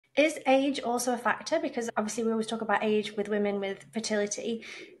Is age also a factor? Because obviously we always talk about age with women with fertility.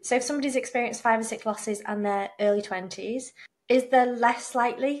 So if somebody's experienced five or six losses and they're early 20s, is there less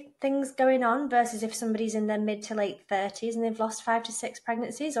likely things going on versus if somebody's in their mid to late 30s and they've lost five to six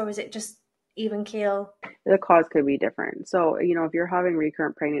pregnancies, or is it just even keel? The cause could be different. So, if you're having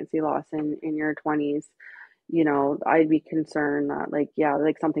recurrent pregnancy loss in your 20s, I'd be concerned that, like, yeah,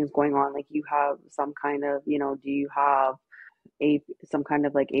 like something's going on. Like, you have some kind of, do you have some kind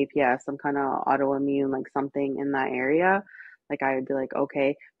of like APS, some kind of autoimmune, like something in that area? Like, I would be like,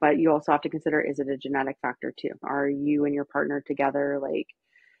 okay, but you also have to consider, is it a genetic factor too? Are you and your partner together, like,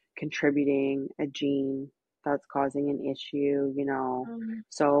 contributing a gene that's causing an issue? Mm,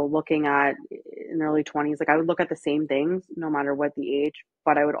 So looking at in the early 20s, like, I would look at the same things no matter what the age,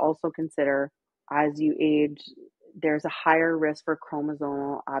 but I would also consider, as you age, there's a higher risk for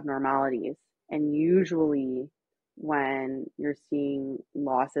chromosomal abnormalities. And usually when you're seeing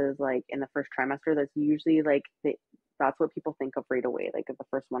losses like in the first trimester, that's usually like that's what people think of right away. Like, at the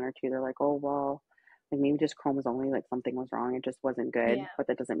first one or two, they're like, oh, well, like maybe just chromosomally, like something was wrong. It just wasn't good. yeah, But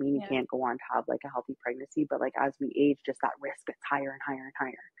that doesn't mean you yeah, can't go on to have like a healthy pregnancy. But like, as we age, just that risk gets higher and higher and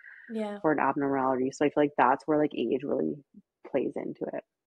higher yeah. for an abnormality. So I feel like that's where like age really plays into it.